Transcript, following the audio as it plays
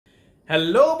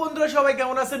Hello বন্ধুরা, সবাই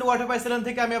কেমন আছেন? ওয়াটার পাইছিলাম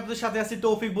থেকে আমি আপনাদের সাথে আছি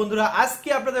তৌফিক। বন্ধুরা, আজকে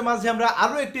আপনাদের মাঝে আমরা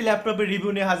আরো একটি ল্যাপটপের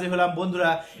রিভিউ নিয়ে হাজির হলাম। বন্ধুরা,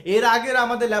 এর আগের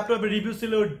আমাদের ল্যাপটপের রিভিউ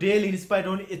ছিল ডেল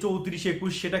ইন্সপাইরন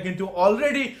A3421, সেটা কিন্তু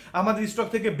অলরেডি আমাদের স্টক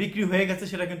থেকে বিক্রি হয়ে গেছে,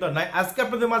 সেটা কিন্তু আর নাই। আজকে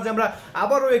আপনাদের মাঝে আমরা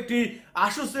আবারও একটি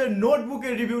আসুসের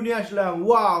নোটবুকের রিভিউ নিয়ে আসলাম।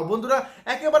 ওয়াও বন্ধুরা,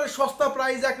 একেবারে সস্তা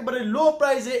প্রাইসে, একেবারে লো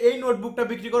প্রাইসে এই নোটবুকটা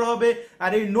বিক্রি করা হবে।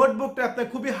 আর এই নোটবুকটা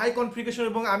আপনার খুবই হাই কনফিগারেশন,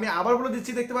 এবং আমি আবার বলে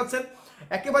দিচ্ছি, দেখতে পাচ্ছেন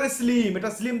একেবারে স্লিম। এটা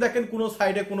স্লিম, দেখেন কোনো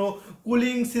সাইডে কোনো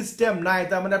কুলিং সিস্টেম নাই,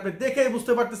 তার মানে আপনি দেখেই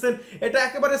বুঝতে পারতেছেন এটা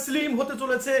একেবারে স্লিম হতে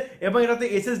চলেছে। এবং এটাতে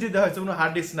এসএসডি দেওয়া হয়েছে, কোনো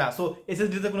হার্ড ডিস্ক না। সো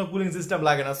এসএসডি তে কোনো কুলিং সিস্টেম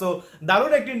লাগে না। সো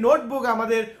দারুণ একটি নোটবুক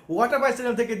আমাদের ওয়াটারবাই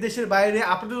চ্যানেল থেকে দেশের বাইরে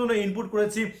আপনাদের জন্য ইনপুট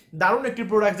করেছি। দারুণ একটি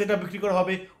প্রোডাক্ট, যেটা বিক্রি করা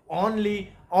হবে অনলি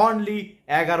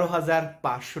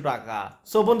 11,500 টাকা।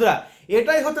 সো বন্ধুরা,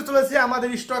 এটাই হতে চলেছে আমাদের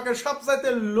স্টকের সবচাইতে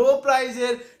লো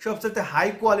প্রাইজের, সবচাইতে হাই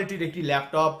কোয়ালিটির একটি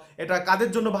ল্যাপটপ। এটা কাদের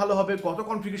জন্য ভালো হবে, কত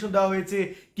কনফিগারেশন দেওয়া হয়েছে,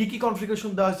 কি কি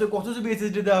কনফিগারেশন দেওয়া হয়েছে, কত জিবি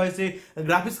এসএসডি দেওয়া হয়েছে,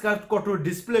 গ্রাফিক্স কার্ড কত,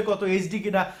 ডিসপ্লে কত, এইচডি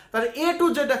কিনা, তাহলে এ টু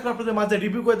জেড এখন আপনাদের মাঝে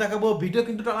রিভিউ করে দেখাবো। ভিডিও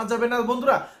কিন্তু টানা যাবে না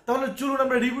বন্ধুরা। তাহলে চলুন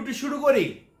আমরা রিভিউটি শুরু করি।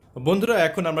 বন্ধুরা,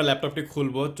 এখন আমরা ল্যাপটপটি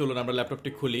খুলবো। চলুন আমরা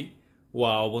ল্যাপটপটি খুলি।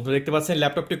 ওয়াও বন্ধুরা, দেখতে পাচ্ছেন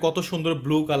ল্যাপটপটি কত সুন্দর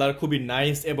ব্লু কালার, খুবই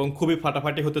নাইস এবং খুবই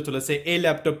ফাটাফাটি হতে চলেছে। এই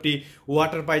ল্যাপটপটি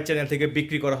ওয়াটারপাই চ্যানেল থেকে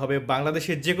বিক্রি করা হবে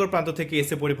বাংলাদেশের যে কোনো প্রান্ত থেকে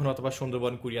এসে পরিবহন অথবা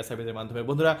সুন্দরবন কুরিয়ার সার্ভিসের মাধ্যমে।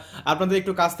 বন্ধুরা, আপনাদের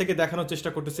একটু কাছ থেকে দেখানোর চেষ্টা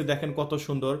করতেছি। দেখেন কত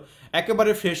সুন্দর,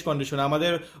 একেবারে ফ্রেশ কন্ডিশন।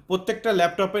 আমাদের প্রত্যেকটা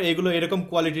ল্যাপটপের এগুলো এরকম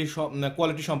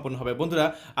কোয়ালিটি সম্পন্ন হবে। বন্ধুরা,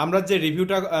 আমরা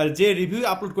যে রিভিউ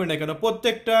আপলোড করি না কেন,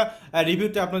 প্রত্যেকটা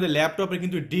রিভিউতে আপনাদের ল্যাপটপের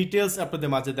কিন্তু ডিটেলস আপনাদের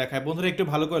মাঝে দেখায়। বন্ধুরা, একটু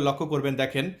ভালো করে লক্ষ্য করবেন।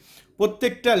 দেখেন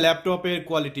প্রত্যেকটা ল্যাপটপের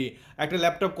কোয়ালিটি। একটা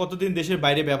ল্যাপটপ কতদিন দেশের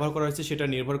বাইরে ব্যবহার করা হয়েছে সেটা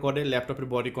নির্ভর করে ল্যাপটপের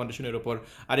বডি কন্ডিশনের উপর।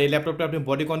 আর এই ল্যাপটপটা আপনি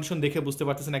বডি কন্ডিশন দেখে বুঝতে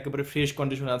পারতেছেন একেবারে ফ্রেশ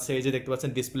কন্ডিশন আছে। এই যে দেখতে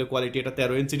পাচ্ছেন ডিসপ্লে কোয়ালিটি, এটা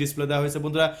 13 ইঞ্চি ডিসপ্লে দেওয়া হয়েছে।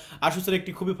 বন্ধুরা, আসুসের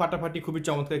একটি খুবই ফাটাফাটি, খুবই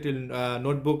চমৎকার একটি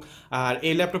নোটবুক। আর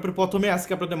এই ল্যাপটপের প্রথমে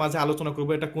আজকে আপনাদের মাঝে আলোচনা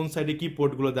করবো এটা কোন সাইডে কি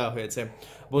পোর্টগুলো দেওয়া হয়েছে।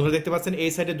 বন্ধুরা, দেখতে পাচ্ছেন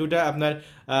এই সাইডে দুটা আপনার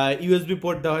ইউএসবি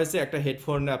পোর্ট দেওয়া হয়েছে, একটা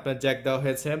হেডফোন আপনার জ্যাক দেওয়া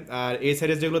হয়েছে। আর এই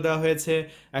সাইডে যেগুলো দেওয়া হয়েছে,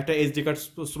 একটা এইচডি কার্ড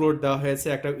স্লট দেওয়া হয়েছে,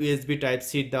 একটা ইউএসবি টাইপ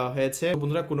সিট দেওয়া হয়েছে।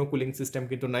 বন্ধুরা, কোনো কুলিং সিস্টেম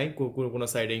কিন্তু নাই কোনো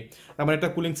সাইডেই। আমার একটা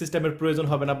কুলিং সিস্টেমের প্রয়োজন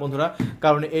হবে না বন্ধুরা,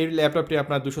 কারণ এই ল্যাপটপটি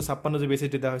আপনার 256 জিবি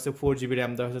এসএসডি দেওয়া হয়েছে, 4 জিবি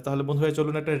র্যাম দেওয়া হয়েছে। তাহলে বন্ধুরা,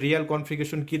 চলুন একটা রিয়েল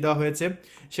কনফিগারেশন কি দেওয়া হয়েছে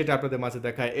সেটা আপনাদের মাঝে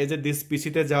দেখায়। এই যে দিস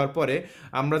পিসিতে যাওয়ার পরে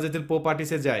আমরা যদি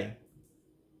প্রপার্টিসে যাই,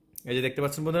 এই যে দেখতে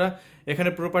পাচ্ছেন বন্ধুরা, এখানে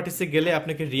প্রপার্টিসে গেলে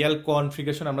আপনাকে রিয়েল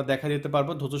কনফিগারেশন আমরা দেখা দিতে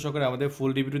পারবো। ধৈর্য সহকারে আমাদের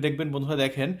ফুল রিভিউ দেখবেন। বন্ধুরা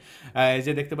দেখেন, এই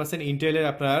যে দেখতে পাচ্ছেন ইন্টেলের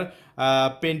আপনার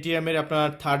পেন্টিয়ামের আপনার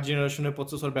 3rd জেনারেশনের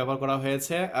প্রসেসর ব্যবহার করা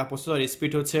হয়েছে। প্রসেসর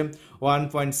স্পিড হচ্ছে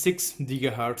 1.6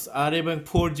 GHz, আর এবং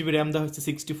 4 জিবি র্যাম দেওয়া হয়েছে,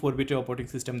 64 বিটের অপারেটিং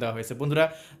সিস্টেম দেওয়া হয়েছে। বন্ধুরা,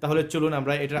 তাহলে চলুন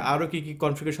আমরা এটার আরও কি কি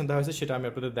কনফিগারেশন দেওয়া হয়েছে সেটা আমি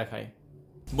আপনাদের দেখাই।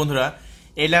 বন্ধুরা,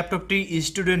 এই ল্যাপটপটি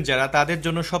স্টুডেন্ট যারা তাদের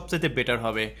জন্য সবচেয়ে বেটার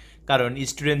হবে, কারণ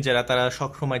স্টুডেন্ট যারা তারা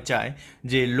সবসময় চায়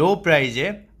যে লো প্রাইজে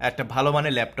একটা ভালো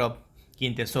মানের ল্যাপটপ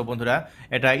কিনতে। সো বন্ধুরা,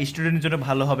 এটা স্টুডেন্টের জন্য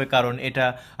ভালো হবে, কারণ এটা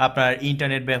আপনার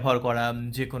ইন্টারনেট ব্যবহার করা,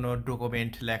 যে কোনো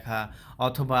ডকুমেন্ট লেখা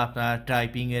অথবা আপনার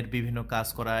টাইপিংয়ের বিভিন্ন কাজ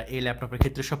করা এই ল্যাপটপের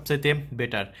ক্ষেত্রে সবচাইতে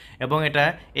বেটার। এবং এটা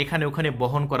এখানে ওখানে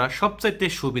বহন করা সবচাইতে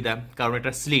সুবিধা, কারণ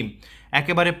এটা স্লিম,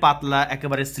 একেবারে পাতলা,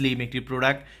 একেবারে স্লিম একটি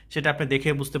প্রোডাক্ট। সেটা আপনি দেখে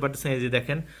বুঝতে পারতেছেন। এই যে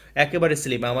দেখেন একেবারে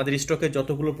স্লিম। আমাদের স্টকে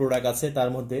যতগুলো প্রোডাক্ট আছে তার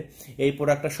মধ্যে এই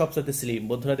প্রোডাক্টটা সবচেয়ে স্লিম।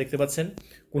 বন্ধুরা, দেখতে পাচ্ছেন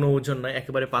কোনো ওজন নয়,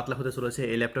 একেবারে পাতলা হতে চলেছে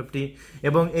এই ল্যাপটপটি।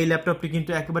 এবং এই ল্যাপটপটি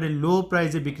কিন্তু একেবারে লো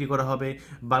প্রাইসে বিক্রি করা হবে।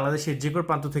 বাংলাদেশের যে কোনো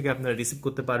প্রান্ত থেকে আপনারা রিসিভ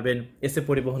করতে পারবেন এসে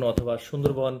পরিবহন অথবা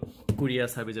সুন্দরবন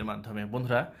কুরিয়ার সার্ভিসের মাধ্যমে।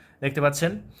 বন্ধুরা, দেখতে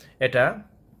পাচ্ছেন এটা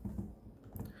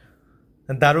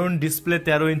দারুণ ডিসপ্লে,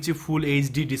 13 ইঞ্চি ফুল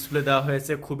এইচডি ডিসপ্লে দেওয়া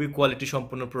হয়েছে, খুবই কোয়ালিটি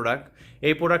সম্পন্ন প্রোডাক্ট।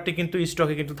 এই প্রোডাক্টটি কিন্তু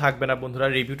স্টকে কিন্তু থাকবে না বন্ধুরা,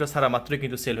 রিভিউটা ছাড়া মাত্রই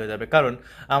কিন্তু সেল হয়ে যাবে। কারণ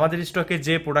আমাদের স্টকে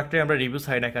যে প্রোডাক্টে আমরা রিভিউ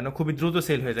চাই না কেন খুবই দ্রুত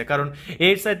সেল হয়ে যায়, কারণ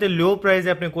এর সাইতে লো প্রাইসে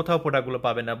আপনি কোথাও প্রোডাক্টগুলো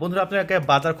পাবেন না। বন্ধুরা, আপনি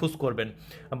বাজার খোঁজ করবেন,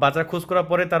 বাজার খোঁজ করার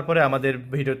পরে তারপরে আমাদের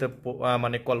ভিডিওতে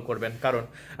মানে কল করবেন, কারণ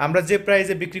আমরা যে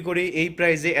প্রাইসে বিক্রি করি এই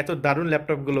প্রাইসে এত দারুণ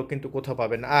ল্যাপটপগুলো কিন্তু কোথাও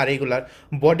পাবেন না। আর এইগুলার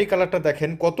বডি কালারটা দেখেন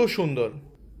কত সুন্দর।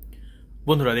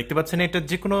 বন্ধুরা, দেখতে পাচ্ছেন এটা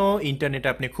যে কোনো ইন্টারনেটে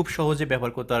আপনি খুব সহজে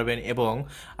ব্যবহার করতে পারবেন, এবং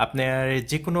আপনার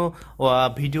যে কোনো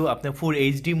ভিডিও আপনার ফুল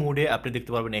এইচডি মোডে আপনি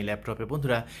দেখতে পারবেন এই ল্যাপটপে।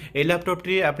 বন্ধুরা, এই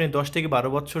ল্যাপটপটি আপনি 10 থেকে 12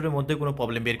 বছরের মধ্যে কোনো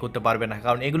প্রবলেম বের করতে পারবেন না,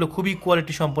 কারণ এগুলো খুবই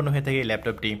কোয়ালিটি সম্পন্ন হয়ে থাকে এই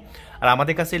ল্যাপটপটি। আর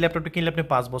আমাদের কাছে এই ল্যাপটপটি কিনলে আপনি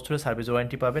 5 বছরের সার্ভিস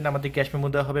ওয়ারেন্টি পাবেন। আমাদের ক্যাশ মেমো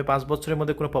দেওয়া হবে, 5 বছরের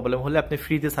মধ্যে কোনো প্রবলেম হলে আপনি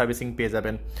ফ্রিতে সার্ভিসিং পেয়ে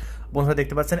যাবেন। বন্ধুরা,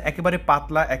 দেখতে পাচ্ছেন একেবারে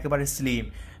পাতলা, একেবারে স্লিম,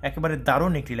 একেবারে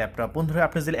দারুণ একটি ল্যাপটপ। বন্ধুরা,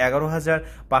 আপনি যদি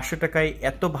 11,500 টাকায়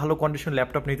এত ভালো কন্ডিশন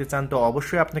ল্যাপটপ নিতে চান তো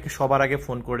অবশ্যই আপনাকে সবার আগে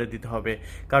ফোন করে দিতে হবে,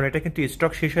 কারণ এটা কিন্তু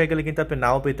স্টক শেষ হয়ে গেলে কিন্তু আপনি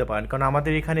নাও পেতে পারেন। কারণ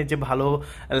আমাদের এখানে যে ভালো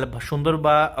সুন্দর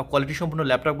বা কোয়ালিটি সম্পূর্ণ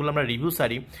ল্যাপটপগুলো আমরা রিভিউ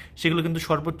সারি সেগুলো কিন্তু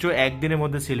সর্বোচ্চ একদিনের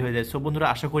মধ্যে সেল হয়ে যায়। সো বন্ধুরা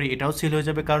আশা করি এটাও সেল হয়ে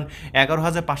যাবে, কারণ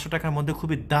 11,500 টাকার মধ্যে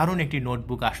খুবই দারুণ একটি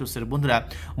নোটবুক আসুসের। বন্ধুরা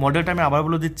মডেলটা আমি আবার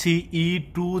বলে দিচ্ছি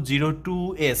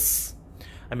E202s,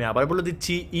 আমি আবার বলে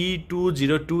দিচ্ছি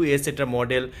E202s এটা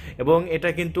মডেল, এবং এটা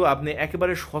কিন্তু আপনি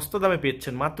একেবারে সস্তা দামে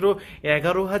পেয়েছেন মাত্র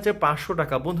 11,500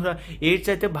 টাকা। বন্ধুরা এর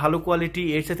চাইতে ভালো কোয়ালিটি,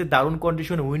 এর চাইতে দারুণ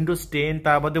কন্ডিশন, উইন্ডোজ 10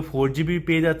 তার মধ্যে 4GB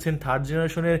পেয়ে যাচ্ছেন, 3rd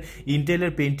জেনারেশনের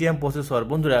ইন্টেলের পেন্টিয়াম প্রসেসর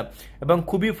বন্ধুরা, এবং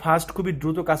খুবই ফাস্ট, খুবই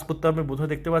দ্রুত কাজ করতে হবে। বন্ধুরা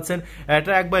দেখতে পাচ্ছেন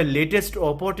এটা একবার লেটেস্ট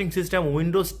অপারেটিং সিস্টেম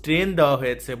উইন্ডোজ 10 দেওয়া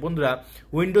হয়েছে বন্ধুরা,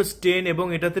 উইন্ডোজ 10, এবং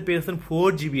এটাতে পেয়েছেন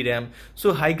 4GB র্যাম। সো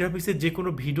হাই গ্রাফিক্সের যে কোনো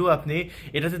ভিডিও আপনি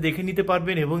এটাতে দেখে নিতে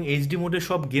পারবেন, এবং এইচডি মোডে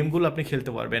সব গেমগুলো আপনি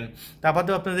খেলতে পারবেন।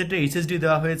 তারপরেও আপনাদের একটা এইচএসডি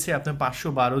দেওয়া হয়েছে আপনার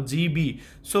 512GB।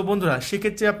 সো বন্ধুরা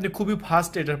সেক্ষেত্রে আপনি খুবই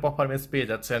ফাস্ট এটার পারফরমেন্স পেয়ে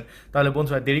যাচ্ছেন। তাহলে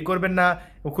বন্ধুরা দেরি করবেন না,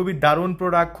 খুবই দারুণ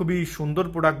প্রোডাক্ট, খুবই সুন্দর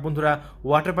প্রোডাক্ট বন্ধুরা,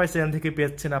 ওয়াটার প্রাইস এখান থেকে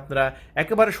পেয়েছেন আপনারা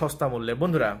একেবারে সস্তা মূল্যে।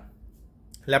 বন্ধুরা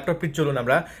ল্যাপটপটি চলুন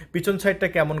আমরা পিছন সাইডটা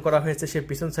কেমন করা হয়েছে, সেই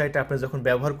পিছন সাইডটা আপনি যখন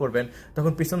ব্যবহার করবেন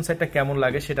তখন পিছন সাইডটা কেমন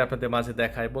লাগে সেটা আপনাদের মাঝে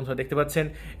দেখায়। বন্ধুরা দেখতে পাচ্ছেন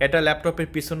এটা ল্যাপটপের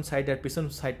পিছন সাইড, আর পিছন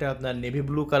সাইডটা আপনার নেভি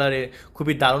ব্লু কালারে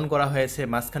খুবই দারুণ করা হয়েছে,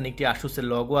 মাঝখানে একটি আসুসের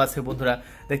লগো আছে। বন্ধুরা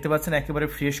দেখতে পাচ্ছেন একেবারে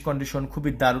ফ্রেশ কন্ডিশন,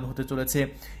 খুবই দারুণ হতে চলেছে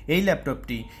এই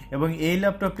ল্যাপটপটি, এবং এই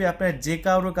ল্যাপটপটি আপনার যে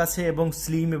কারোর কাছে এবং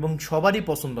স্লিম এবং সবারই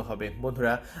পছন্দ হবে।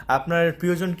 বন্ধুরা আপনার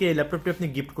প্রিয়জনকে এই ল্যাপটপটি আপনি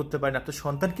গিফট করতে পারেন, আপনার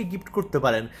সন্তানকে গিফট করতে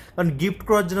পারেন, কারণ গিফট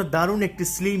করার জন্য দারুণ একটি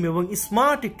স্লিম এবং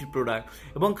স্মার্ট একটি প্রোডাক্ট,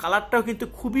 এবং কালারটাও কিন্তু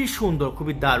খুবই সুন্দর,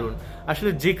 খুবই দারুণ,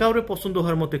 আসলে যে কাউরে পছন্দ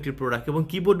হওয়ার মতো একটি প্রোডাক্ট। এবং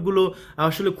কিবোর্ডগুলো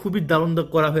আসলে খুবই দারুণ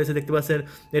করা হয়েছে, দেখতে পাচ্ছেন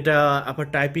এটা আপনার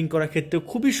টাইপিং করার ক্ষেত্রে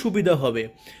খুবই সুবিধা হবে।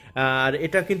 আর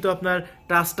এটা কিন্তু আপনার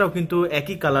টাচটাও কিন্তু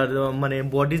একই কালার, মানে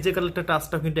বডির যে কালারটা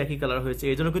টাচটাও কিন্তু একই কালার হয়েছে,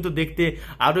 এই জন্য কিন্তু দেখতে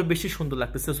আরও বেশি সুন্দর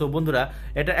লাগতেছে। সো বন্ধুরা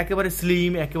এটা একেবারে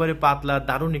স্লিম, একেবারে পাতলা,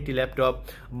 দারুণ একটি ল্যাপটপ।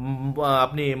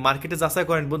 আপনি মার্কেটে যাচাই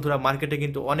করেন বন্ধুরা, মার্কেটে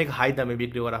কিন্তু অনেক হাই দামে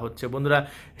বিক্রি করা হচ্ছে বন্ধুরা,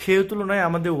 সেই তুলনায়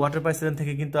আমাদের ওয়াটার প্রাইস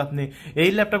থেকে কিন্তু আপনি এই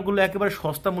ল্যাপটপগুলো একেবারে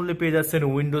সস্তা মূল্যে পেয়ে যাচ্ছেন,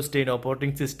 উইন্ডোজ 10 অপারেটিং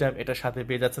সিস্টেম এটার সাথে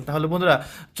পেয়ে যাচ্ছেন। তাহলে বন্ধুরা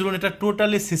চলুন এটা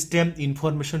টোটালি সিস্টেম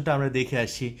ইনফরমেশনটা আমরা দেখে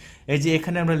আসি। এই যে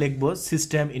এখানে আমরা লিখবো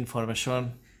সিস্টেম ইনফরমেশন,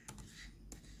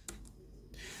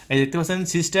 এই দেখতে পাচ্ছেন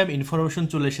সিস্টেম ইনফরমেশন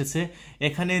চলে এসেছে।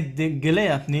 এখানে গেলে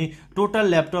আপনি টোটাল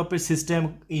ল্যাপটপের সিস্টেম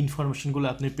ইনফরমেশনগুলো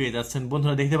আপনি পেয়ে যাচ্ছেন।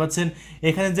 বন্ধুরা দেখতে পাচ্ছেন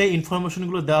এখানে যে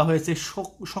ইনফরমেশনগুলো দেওয়া হয়েছে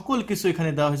সকল কিছু এখানে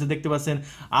দেওয়া হয়েছে। দেখতে পাচ্ছেন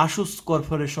আসুস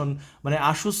কর্পোরেশন, মানে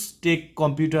আসুস টেক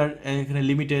কম্পিউটার এখানে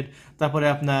লিমিটেড, তারপরে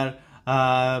আপনার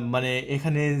মানে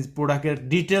এখানে প্রোডাক্টের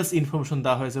ডিটেলস ইনফরমেশন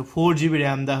দেওয়া হয়েছে, 4GB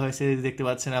র্যাম দেওয়া হয়েছে, দেখতে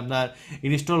পাচ্ছেন আপনার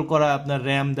ইনস্টল করা আপনার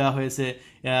র্যাম দেওয়া হয়েছে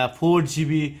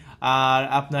 4GB, আর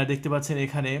আপনার দেখতে পাচ্ছেন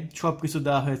এখানে সব কিছু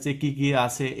দেওয়া হয়েছে কি কি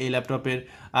আছে এই ল্যাপটপের।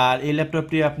 আর এই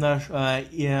ল্যাপটপটি আপনার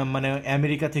মানে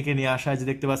আমেরিকা থেকে নিয়ে আসা, যে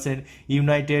দেখতে পাচ্ছেন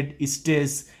ইউনাইটেড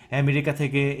স্টেটস আমেরিকা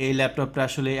থেকে এই ল্যাপটপটা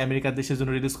আসলে আমেরিকার দেশের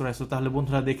জন্য রিলিজ করা হয়েছে। তাহলে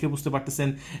বন্ধুরা দেখে বুঝতে পারতেছেন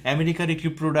আমেরিকার একটি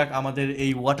প্রোডাক্ট আমাদের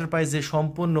এই ওয়াটার প্রাইসে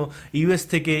সম্পূর্ণ ইউএস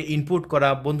থেকে ইনপুট করা।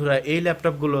 বন্ধুরা এই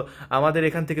ল্যাপটপগুলো আমাদের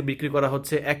এখান থেকে বিক্রি করা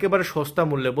হচ্ছে একেবারে সস্তা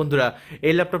মূল্যে। বন্ধুরা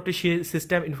এই ল্যাপটপটি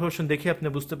সিস্টেম ইনফরমেশন দেখে আপনি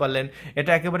বুঝতে পারলেন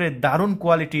এটা একেবারে দারুণ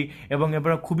কোয়ালিটি এবং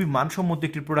এবার খুবই মানসম্মত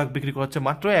একটি প্রোডাক্ট বিক্রি করা হচ্ছে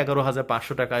মাত্র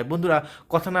 11,500 টাকায়। বন্ধুরা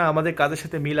কথা না আমাদের কাজের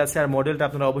সাথে মিল আছে, আর মডেলটা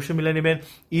আপনারা অবশ্যই মিলে নেবেন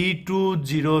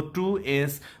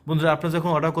E202s। বন্ধুরা আপনারা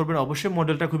যখন অর্ডার করবেন অবশ্যই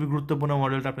মডেলটা খুবই গুরুত্বপূর্ণ,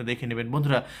 মডেলটা আপনি দেখে নেবেন।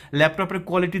 বন্ধুরা ল্যাপটপের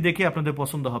কোয়ালিটি দেখে আপনাদের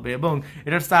পছন্দ হবে, এবং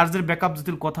এটার চার্জের ব্যাকআপ যদি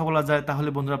কথা বলা যায় তাহলে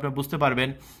বন্ধুরা আপনারা বুঝতে পারবেন।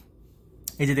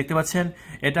 এই যে দেখতে পাচ্ছেন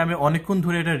এটা আমি অনেকক্ষণ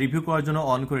ধরে এটা রিভিউ করার জন্য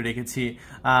অন করে রেখেছি,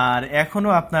 আর এখনো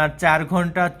আপনার 4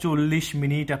 ঘন্টা 40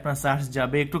 মিনিট আপনার চার্জ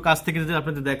যাবে। একটু কাছ থেকে যদি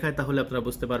আপনাদের দেখায় তাহলে আপনারা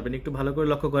বুঝতে পারবেন, একটু ভালো করে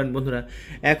লক্ষ্য করেন বন্ধুরা।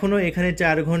 এখনো এখানে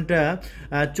 4 ঘন্টা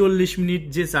 40 মিনিট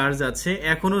যে চার্জ আছে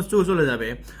এখনো চলে যাবে,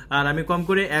 আর আমি কম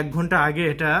করে 1 ঘন্টা আগে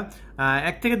এটা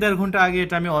 1 থেকে 1.5 ঘন্টা আগে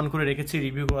এটা আমি অন করে রেখেছি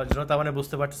রিভিউ করার জন্য। তার মানে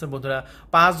বুঝতে পারতেছেন বন্ধুরা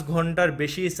 5 ঘন্টার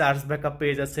বেশি চার্জ ব্যাকআপ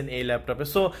পেয়ে যাচ্ছেন এই ল্যাপটপে।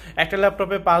 সো একটা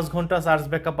ল্যাপটপে 5 ঘন্টা চার্জ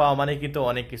ব্যাকআপ পাওয়া মানে কিন্তু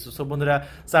অনেক কিছু। সো বন্ধুরা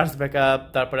চার্জ ব্যাকআপ,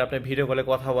 তারপরে আপনি ভিডিও কলে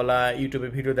কথা বলা, ইউটিউবে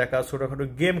ভিডিও দেখা, ছোটখাটো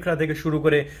গেম খেলা থেকে শুরু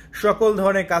করে সকল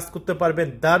ধরনের কাজ করতে পারবেন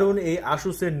দারুণ এই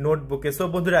আসুসের নোটবুকে। সো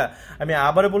বন্ধুরা আমি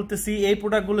আবারও বলতেছি এই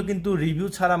প্রোডাক্টগুলো কিন্তু রিভিউ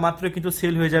ছাড়া মাত্র কিন্তু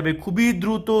সেল হয়ে যাবে খুবই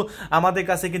দ্রুত। আমাদের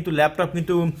কাছে কিন্তু ল্যাপটপ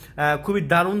কিন্তু খুবই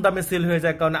দারুণ দামে সেল হয়ে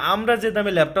যায়, কারণ আমরা আমরা যে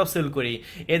দামে ল্যাপটপ সেল করি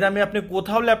এই দামে আপনি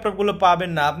কোথাও ল্যাপটপগুলো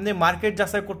পাবেন না। আপনি মার্কেট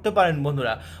যাচাই করতে পারেন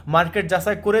বন্ধুরা, মার্কেট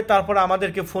যাচাই করে তারপর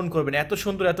আমাদেরকে ফোন করবেন। এত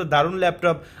সুন্দর এত দারুণ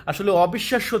ল্যাপটপ আসলে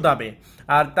অবিশ্বাস্য দামে।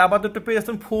 আর তা বাদে তো পেয়ে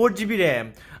যাচ্ছেন 4 GB র্যাম।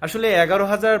 আসলে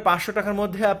 11,500 টাকার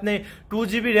মধ্যে আপনি 2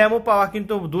 GB র্যামও পাওয়া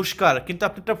কিন্তু দুষ্কার, কিন্তু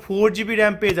আপনি একটা 4 GB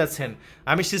র্যাম পেয়ে যাচ্ছেন।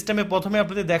 আমি সিস্টেমে প্রথমে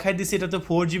আপনাদের দেখাই দিচ্ছি, এটা তো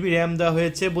 4 GB র্যাম দেওয়া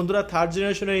হয়েছে বন্ধুরা, 3rd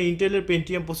জেনারেশনের ইন্টেলের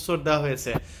পেন্টিয়াম প্রসেসর দেওয়া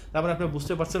হয়েছে। তারপরে আপনি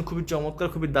বুঝতে পারছেন খুবই চমৎকার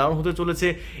খুবই দারুণ হতে চলেছে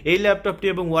এই ল্যাপটপটি,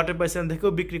 এবং ওয়াটার পাইসেন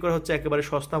থেকেও বিক্রি করা হচ্ছে একেবারে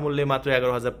সস্তা মূল্যে মাত্র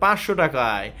 11,500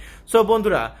 টাকায়। সো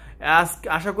বন্ধুরা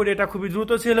আশা করি এটা খুবই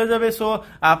দ্রুত সেল হয়ে যাবে। সো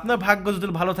আপনার ভাগ্য যদি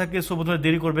ভালো থাকে সো বন্ধুরা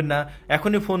দেরি করবেন না,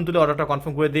 এখনই ফোন তুলে অর্ডারটা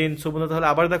কনফার্ম করে দিন। সো বন্ধুরা তাহলে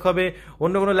আবার দেখা হবে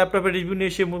অন্য কোনো ল্যাপটপের রিভিউ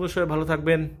নিয়ে, সে বন্ধুরা সবাই ভালো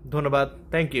থাকবেন, ধন্যবাদ,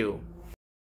 থ্যাংক ইউ।